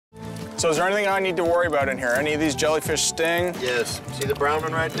So is there anything I need to worry about in here? Any of these jellyfish sting? Yes. See the brown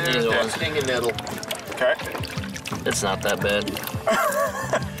one right there? Yeah. Stinging nettle. Okay. It's not that bad.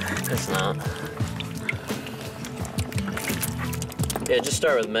 It's not. Yeah, just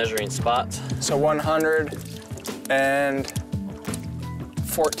start with measuring spots. So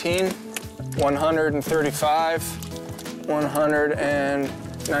 114, 135,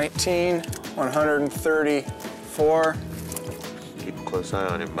 119, 134. Keep a close eye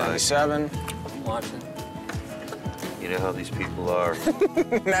on it, Mike. 97. I'm watching. You know how these people are.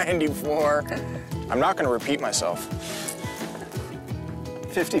 94. I'm not going to repeat myself.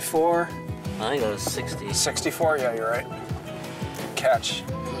 54. I think that was 60. 64, yeah, you're right. Catch.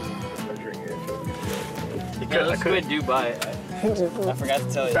 Yeah, let's go ahead and do buy it. I forgot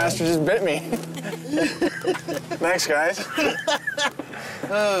to tell you. Bastard just bit me. Thanks, guys.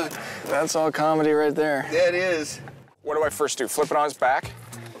 That's all comedy right there. Yeah, it is. What do I first do? Flip it on its back?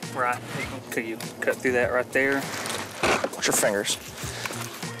 Right. Could you cut through that right there? Watch your fingers.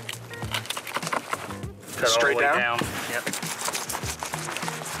 Cut Straight all the way down? Yep.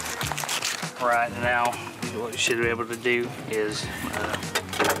 Right, and now what you should be able to do is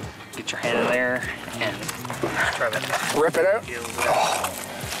get your hand in there and try to Rip it out? get a little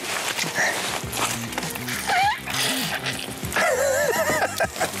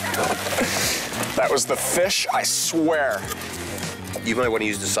That was the fish, I swear. You might want to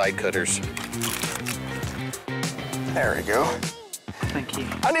use the side cutters. There we go. Thank you.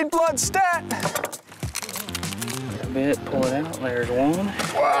 I need blood stat. A bit, pull it out. There's one.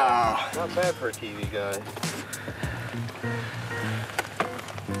 Wow. Not bad for a TV guy.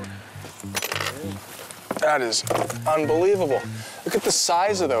 That is unbelievable. Look at the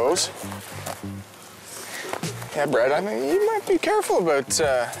size of those. Yeah, Brett, I mean, you might be careful about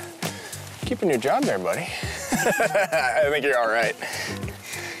keeping your job there, buddy. I think you're all right.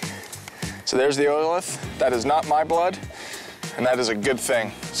 So there's the otolith. That is not my blood, and that is a good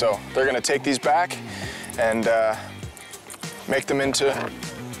thing. So they're gonna take these back and make them into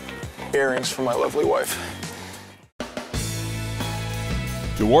earrings for my lovely wife.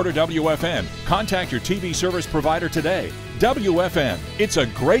 To order WFN, contact your TV service provider today. WFN, it's a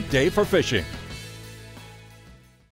great day for fishing.